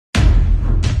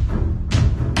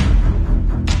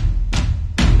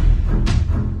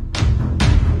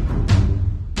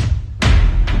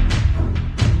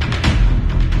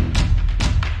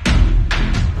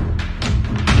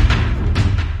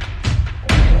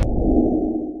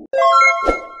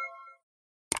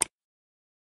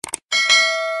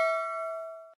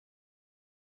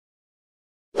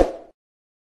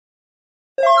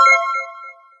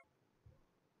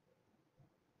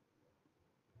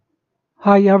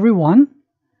Hi everyone.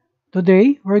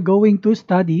 Today we're going to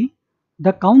study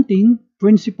the counting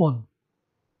principle.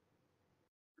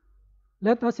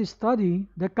 Let us study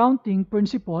the counting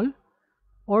principle,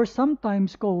 or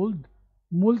sometimes called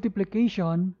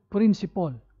multiplication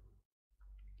principle.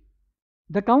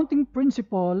 The counting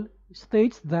principle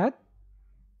states that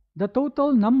the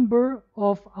total number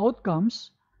of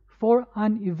outcomes for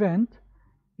an event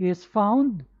is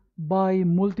found by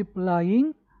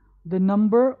multiplying the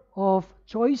number of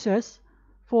choices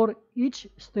for each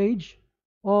stage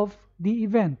of the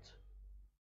event.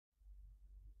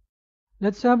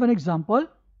 Let's have an example.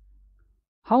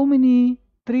 How many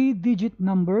three-digit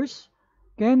numbers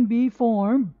can be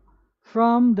formed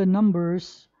from the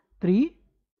numbers 3,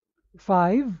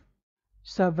 5,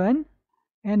 7,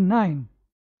 and 9?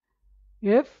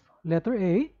 If, letter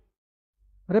A,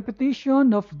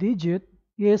 repetition of digit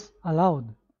is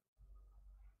allowed.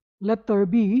 Letter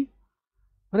B,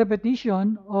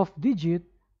 repetition of digit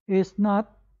is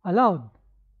not allowed.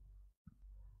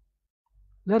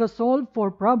 Let us solve for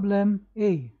problem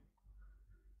A.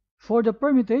 For the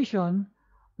permutation,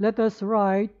 let us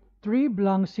write 3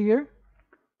 blanks here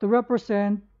to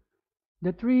represent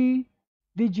the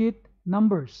 3-digit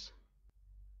numbers.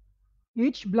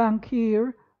 Each blank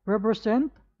here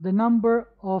represents the number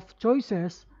of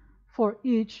choices for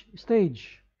each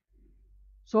stage.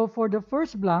 So for the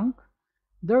first blank,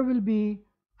 there will be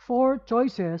 4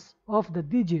 choices of the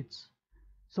digits.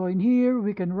 So in here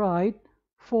we can write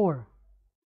 4.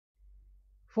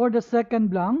 For the second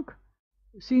blank,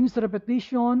 since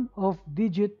repetition of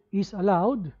digit is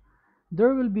allowed,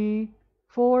 there will be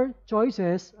 4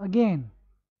 choices again.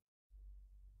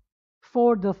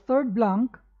 For the third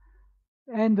blank,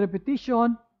 and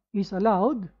repetition is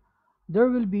allowed, there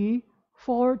will be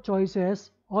 4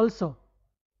 choices also.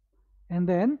 And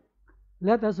then,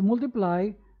 let us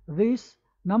multiply these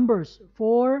numbers,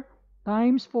 4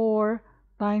 times 4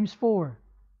 times 4.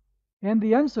 And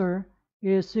the answer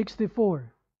is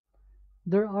 64.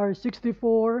 There are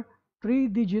 64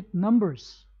 three-digit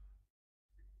numbers.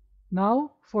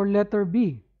 Now for letter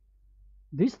B.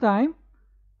 This time,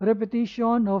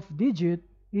 repetition of digit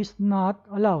is not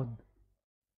allowed.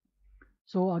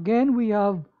 So again, we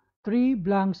have 3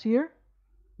 blanks here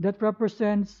that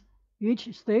represents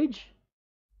each stage.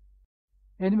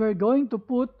 And we're going to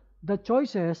put the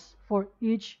choices for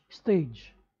each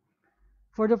stage.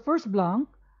 For the first blank,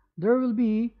 there will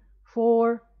be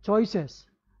 4 choices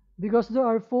because there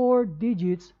are 4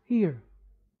 digits here.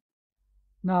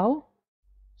 Now,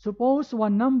 suppose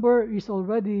one number is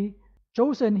already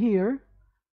chosen here.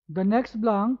 The next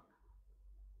blank,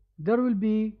 there will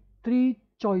be 3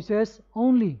 choices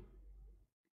only.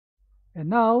 And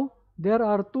now, there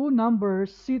are 2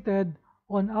 numbers seated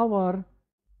on our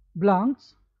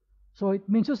blanks. So it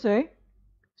means to say,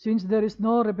 since there is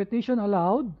no repetition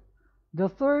allowed, the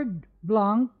third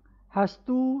blank has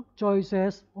 2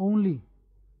 choices only.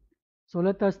 So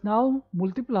let us now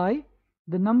multiply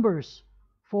the numbers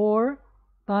 4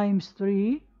 times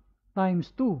 3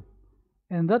 times 2,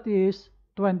 and that is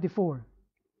 24.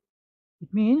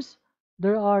 It means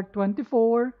there are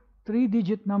 24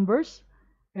 three-digit numbers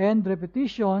and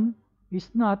repetition is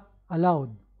not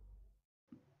allowed.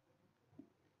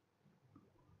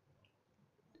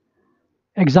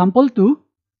 Example 2.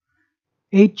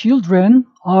 8 children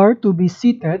are to be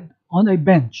seated on a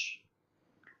bench.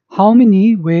 How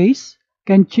many ways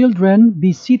can children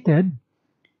be seated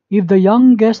if the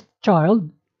youngest child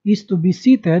is to be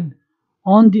seated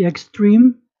on the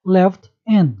extreme left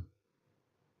end?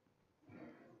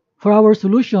 For our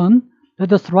solution,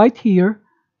 let us write here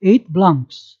 8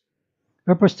 blanks,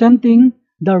 representing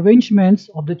the arrangements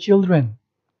of the children.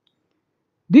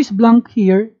 This blank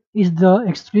here is the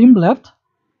extreme left,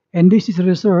 and this is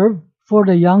reserved for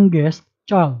the youngest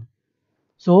child.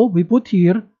 So we put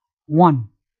here 1,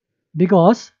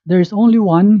 because there is only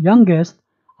one youngest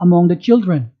among the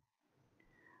children.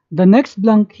 The next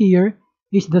blank here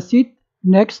is the seat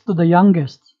next to the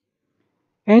youngest.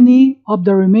 Any of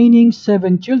the remaining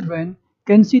 7 children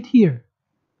can sit here.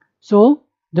 So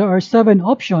there are 7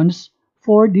 options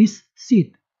for this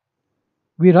seat.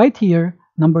 We write here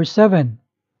number 7.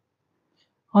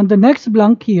 On the next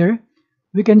blank here,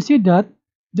 we can see that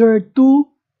there are 2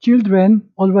 children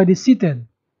already seated,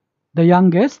 the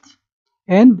youngest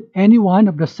and any one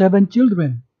of the 7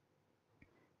 children.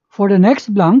 For the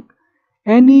next blank,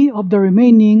 any of the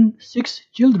remaining 6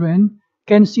 children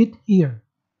can sit here.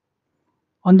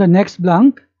 On the next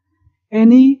blank,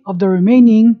 any of the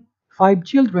remaining 5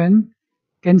 children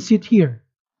can sit here.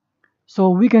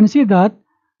 So we can see that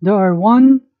there are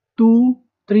 1, 2,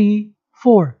 3,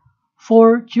 4.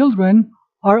 4 children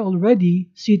are already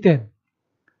seated.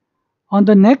 On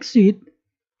the next seat,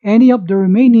 any of the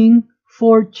remaining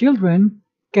 4 children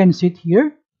can sit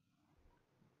here.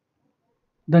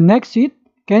 The next seat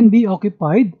can be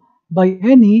occupied by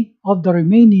any of the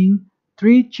remaining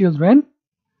 3 children.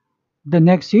 The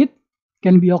next seat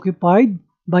can be occupied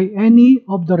by any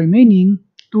of the remaining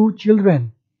 2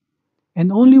 children.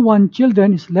 And only 1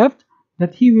 children is left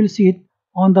that he will sit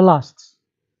on the last.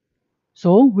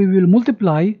 So we will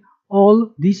multiply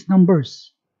all these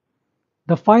numbers.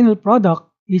 The final product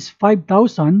is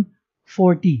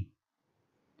 5040.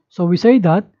 So we say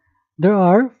that there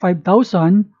are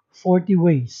 5040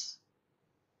 ways.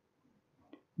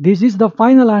 This is the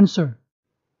final answer.